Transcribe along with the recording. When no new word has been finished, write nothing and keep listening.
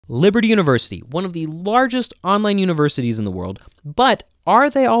Liberty University, one of the largest online universities in the world, but are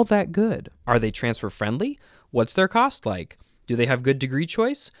they all that good? Are they transfer friendly? What's their cost like? Do they have good degree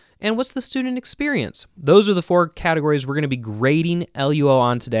choice? And what's the student experience? Those are the 4 categories we're going to be grading LUO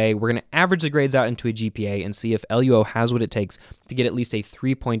on today. We're going to average the grades out into a GPA and see if LUO has what it takes to get at least a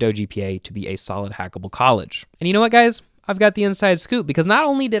 3.0 GPA to be a solid hackable college. And you know what, guys? I've got the inside scoop because not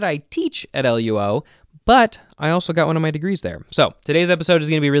only did I teach at LUO, but I also got one of my degrees there. So today's episode is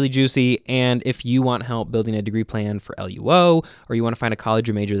going to be really juicy, and if you want help building a degree plan for LUO, or you want to find a college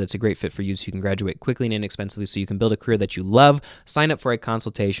or major that's a great fit for you so you can graduate quickly and inexpensively so you can build a career that you love, sign up for a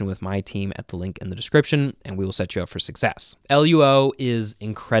consultation with my team at the link in the description, and we will set you up for success. LUO is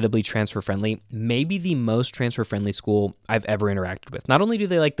incredibly transfer-friendly, maybe the most transfer-friendly school I've ever interacted with. Not only do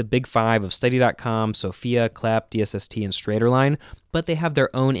they like the big 5 of study.com, Sophia, CLEP, DSST, and Straighterline, but they have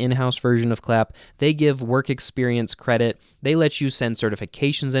their own in-house version of CLEP. They give work experience credit. They let you send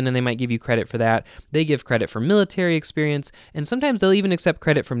certifications in and they might give you credit for that. They give credit for military experience, and sometimes they'll even accept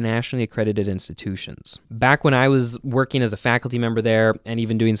credit from nationally accredited institutions. Back when I was working as a faculty member there and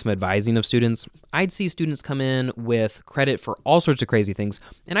even doing some advising of students, I'd see students come in with credit for all sorts of crazy things,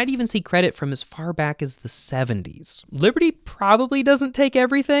 and I'd even see credit from as far back as the 70s. Liberty probably doesn't take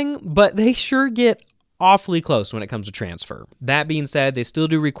everything, but they sure get awfully close when it comes to transfer. That being said, they still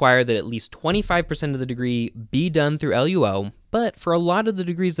do require that at least 25% of the degree be done through LUO, but for a lot of the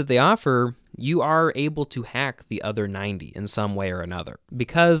degrees that they offer, you are able to hack the other 90 in some way or another.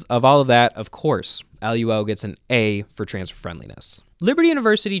 Because of all of that, of course, LUO gets an A for transfer friendliness. Liberty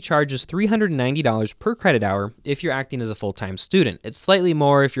University charges $390 per credit hour if you're acting as a full-time student. It's slightly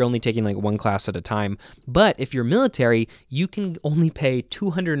more if you're only taking like one class at a time, but if you're military, you can only pay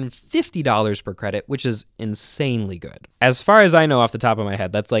 $250 per credit, which is insanely good. As far as I know off the top of my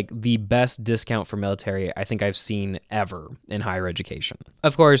head, that's like the best discount for military I think I've seen ever in higher education.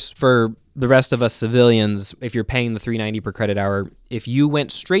 Of course, for the rest of us civilians, if you're paying the $390 per credit hour, if you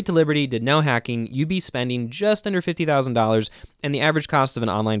went straight to Liberty, did no hacking, you'd be spending just under $50,000, and the average cost of an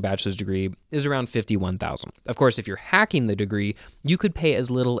online bachelor's degree is around $51,000. Of course, if you're hacking the degree, you could pay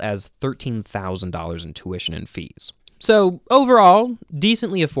as little as $13,000 in tuition and fees. So overall,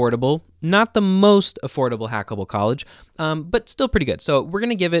 decently affordable, not the most affordable hackable college, but still pretty good. So we're going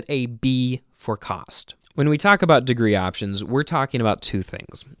to give it a B for cost. When we talk about degree options, we're talking about 2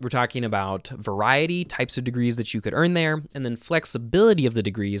 things. We're talking about variety, types of degrees that you could earn there, and then flexibility of the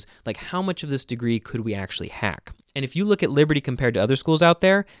degrees, like how much of this degree could we actually hack? And if you look at Liberty compared to other schools out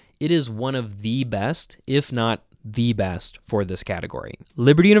there, it is one of the best, if not the best, for this category.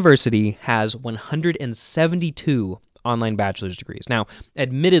 Liberty University has 172 online bachelor's degrees. Now,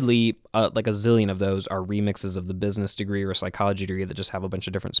 admittedly, like a zillion of those are remixes of the business degree or psychology degree that just have a bunch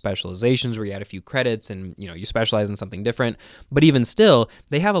of different specializations where you add a few credits and, you specialize in something different. But even still,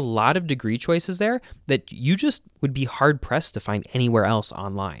 they have a lot of degree choices there that you just would be hard pressed to find anywhere else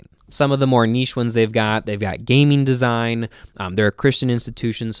online. Some of the more niche ones they've got gaming design. They're a Christian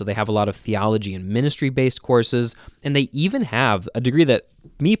institution, so they have a lot of theology and ministry-based courses. And they even have a degree that,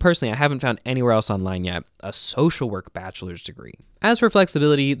 me personally, I haven't found anywhere else online yet, a social work bachelor's degree. As for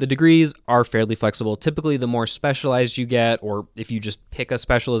flexibility, the degrees are fairly flexible. Typically, the more specialized you get, or if you just pick a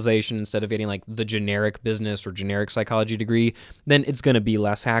specialization instead of getting like the generic business or generic psychology degree, then it's going to be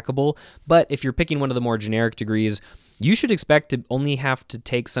less hackable. But if you're picking one of the more generic degrees, you should expect to only have to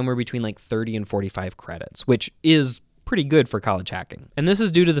take somewhere between like 30 and 45 credits, which is pretty good for college hacking. And this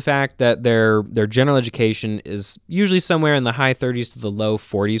is due to the fact that their general education is usually somewhere in the high 30s to the low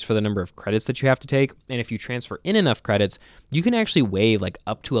 40s for the number of credits that you have to take. And if you transfer in enough credits, you can actually waive like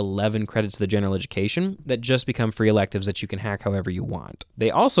up to 11 credits of the general education that just become free electives that you can hack however you want. They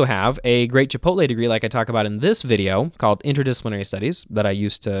also have a great Chipotle degree like I talk about in this video called Interdisciplinary Studies that I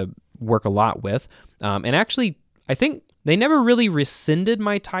used to work a lot with. And actually, I think they never really rescinded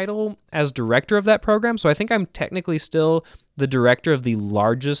my title as director of that program, so I think I'm technically still the director of the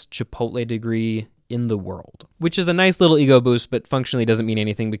largest Chipotle degree in the world, which is a nice little ego boost, but functionally doesn't mean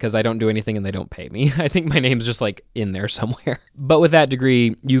anything because I don't do anything and they don't pay me. I think my name's just like in there somewhere. But with that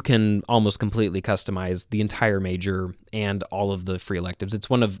degree, you can almost completely customize the entire major and all of the free electives. It's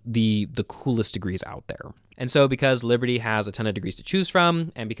one of the coolest degrees out there. And so because Liberty has a ton of degrees to choose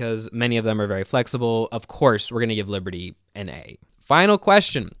from, and because many of them are very flexible, of course, we're going to give Liberty an A. Final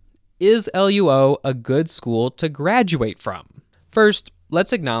question. Is LUO a good school to graduate from? First,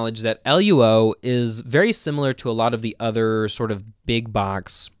 let's acknowledge that LUO is very similar to a lot of the other sort of big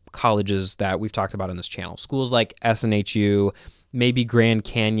box colleges that we've talked about on this channel. Schools like SNHU, maybe Grand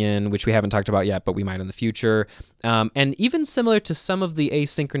Canyon, which we haven't talked about yet, but we might in the future, and even similar to some of the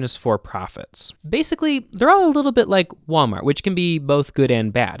asynchronous for-profits. Basically, they're all a little bit like Walmart, which can be both good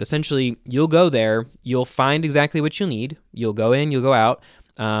and bad. Essentially, you'll go there, you'll find exactly what you need, you'll go in, you'll go out,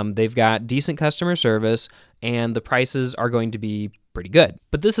 they've got decent customer service, and the prices are going to be pretty good.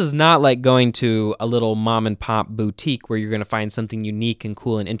 But this is not like going to a little mom and pop boutique where you're going to find something unique and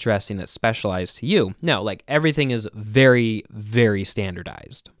cool and interesting that's specialized to you. No, like everything is very, very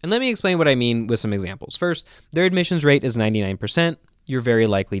standardized. And let me explain what I mean with some examples. First, their admissions rate is 99%. You're very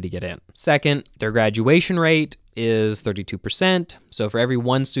likely to get in. Second, their graduation rate is 32%. So for every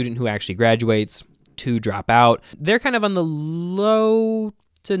one student who actually graduates, 2 drop out. They're kind of on the low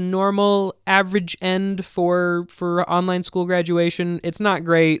to normal average end for online school graduation. It's not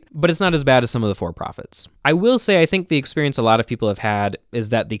great, but it's not as bad as some of the for-profits. I will say I think the experience a lot of people have had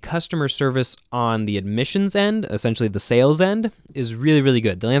is that the customer service on the admissions end, essentially the sales end, is really, really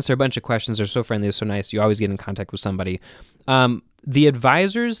good. They'll answer a bunch of questions. They're so friendly, they're so nice. You always get in contact with somebody. The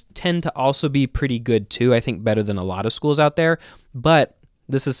advisors tend to also be pretty good too, I think better than a lot of schools out there, but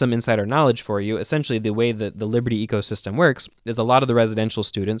this is some insider knowledge for you. Essentially, the way that the Liberty ecosystem works is a lot of the residential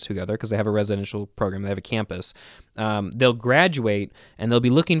students who go there, because they have a residential program, they have a campus, they'll graduate and they'll be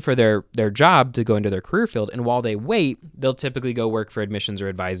looking for their job to go into their career field. And while they wait, they'll typically go work for admissions or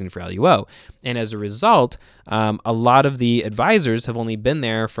advising for LUO. And as a result, a lot of the advisors have only been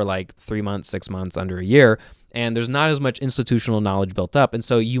there for like 3 months, 6 months, under a year. And there's not as much institutional knowledge built up. And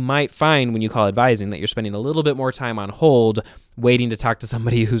so you might find when you call advising that you're spending a little bit more time on hold waiting to talk to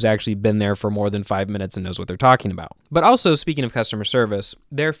somebody who's actually been there for more than 5 minutes and knows what they're talking about. But also, speaking of customer service,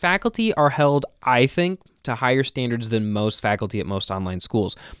 their faculty are held, I think, to higher standards than most faculty at most online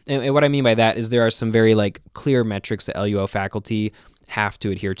schools. And what I mean by that is there are some very clear metrics that LUO faculty have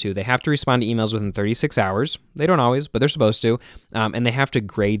to adhere to. They have to respond to emails within 36 hours. They don't always, but they're supposed to. And they have to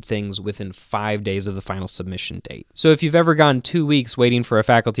grade things within 5 days of the final submission date. So if you've ever gone 2 weeks waiting for a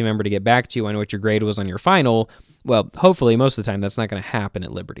faculty member to get back to you on what your grade was on your final, well, hopefully most of the time that's not going to happen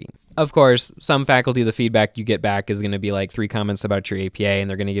at Liberty. Of course, some faculty, the feedback you get back is going to be like 3 comments about your APA, and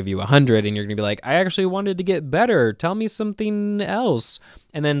they're going to give you 100, and you're going to be like, I actually wanted to get better. Tell me something else.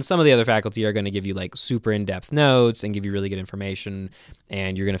 And then some of the other faculty are going to give you super in-depth notes and give you really good information,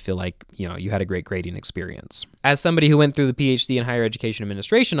 and you're going to feel like, you had a great grading experience. As somebody who went through the PhD in higher education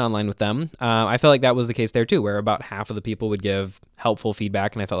administration online with them, I felt like that was the case there too, where about half of the people would give helpful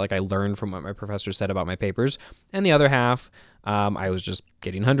feedback, and I felt like I learned from what my professor said about my papers, and the other half, I was just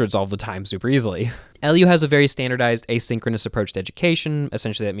getting hundreds all the time super easily. LU has a very standardized asynchronous approach to education.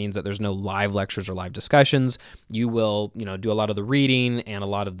 Essentially, that means that there's no live lectures or live discussions. You will, do a lot of the reading and a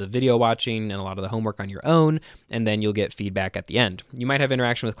lot of the video watching and a lot of the homework on your own, and then you'll get feedback at the end. You might have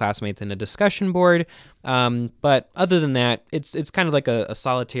interaction with classmates in a discussion board, but other than that, it's kind of like a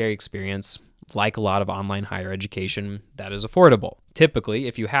solitary experience, like a lot of online higher education that is affordable. Typically,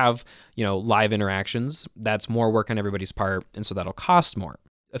 if you have, live interactions, that's more work on everybody's part, and so that'll cost more.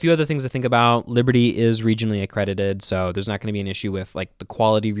 A few other things to think about. Liberty is regionally accredited, so there's not going to be an issue with the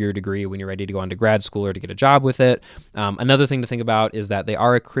quality of your degree when you're ready to go on to grad school or to get a job with it. Another thing to think about is that they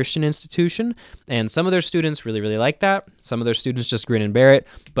are a Christian institution, and some of their students really, really like that. Some of their students just grin and bear it,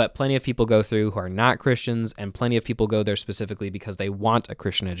 but plenty of people go through who are not Christians, and plenty of people go there specifically because they want a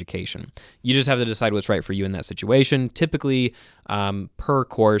Christian education. You just have to decide what's right for you in that situation. Typically, per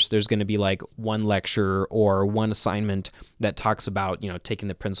course, there's going to be one lecture or one assignment that talks about, taking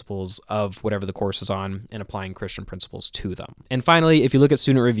the principles of whatever the course is on and applying Christian principles to them. And finally, if you look at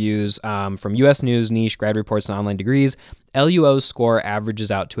student reviews from US News, Niche, Grad Reports, and Online Degrees, LUO's score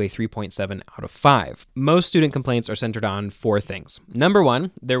averages out to a 3.7 out of 5. Most student complaints are centered on 4 things. Number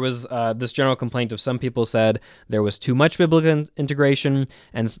 1, there was this general complaint of some people said there was too much biblical integration,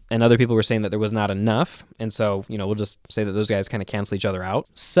 and other people were saying that there was not enough. And so, we'll just say that those guys kind of cancel each other out.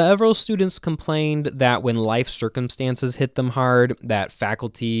 Several students complained that when life circumstances hit them hard, that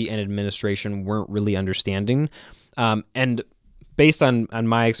faculty and administration weren't really understanding. And based on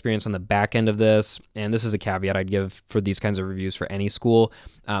my experience on the back end of this, and this is a caveat I'd give for these kinds of reviews for any school,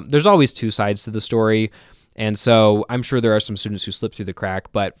 there's always 2 sides to the story. And so I'm sure there are some students who slip through the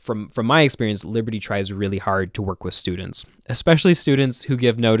crack, but from my experience, Liberty tries really hard to work with students, especially students who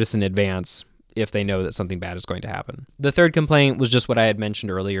give notice in advance if they know that something bad is going to happen. The third complaint was just what I had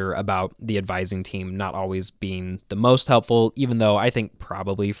mentioned earlier about the advising team not always being the most helpful, even though I think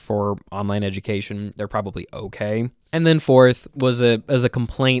probably for online education, they're probably okay. And then fourth was a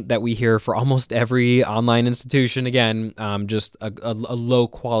complaint that we hear for almost every online institution, again, just a low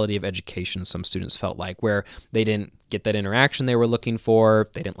quality of education some students felt like, where they didn't get that interaction they were looking for,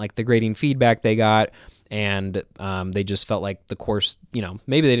 they didn't like the grading feedback they got, and they just felt like the course,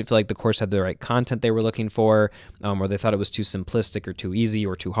 maybe they didn't feel like the course had the right content they were looking for, or they thought it was too simplistic or too easy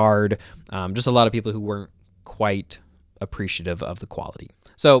or too hard. Just a lot of people who weren't quite appreciative of the quality.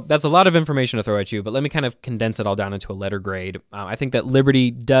 So that's a lot of information to throw at you, but let me kind of condense it all down into a letter grade. I think that Liberty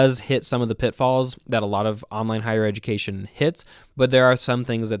does hit some of the pitfalls that a lot of online higher education hits, but there are some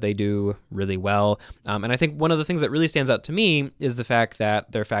things that they do really well. And I think one of the things that really stands out to me is the fact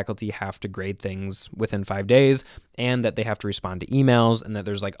that their faculty have to grade things within 5 days, and that they have to respond to emails, and that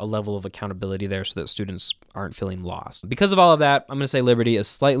there's like a level of accountability there so that students aren't feeling lost. Because of all of that, I'm going to say Liberty is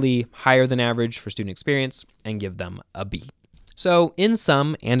slightly higher than average for student experience and give them a B. So in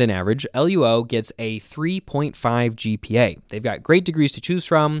sum and in average, LUO gets a 3.5 GPA. They've got great degrees to choose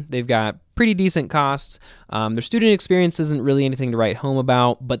from. They've got pretty decent costs. Their student experience isn't really anything to write home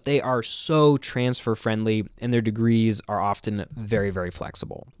about, but they are so transfer friendly, and their degrees are often very, very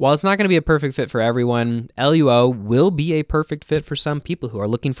flexible. While it's not going to be a perfect fit for everyone, LUO will be a perfect fit for some people who are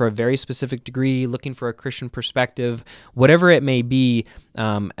looking for a very specific degree, looking for a Christian perspective, whatever it may be.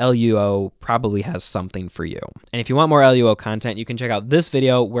 LUO probably has something for you. And if you want more LUO content, you can check out this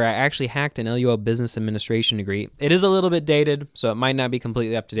video where I actually hacked an LUO business administration degree. It is a little bit dated, so it might not be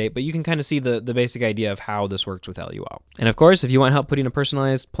completely up to date, but you can kind of see the basic idea of how this works with LUO. And of course, if you want help putting a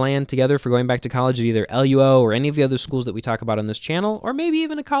personalized plan together for going back to college at either LUO or any of the other schools that we talk about on this channel, or maybe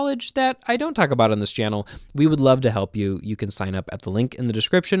even a college that I don't talk about on this channel, we would love to help you. You can sign up at the link in the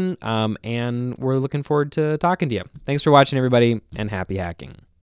description, and we're looking forward to talking to you. Thanks for watching, everybody, and happy hacking.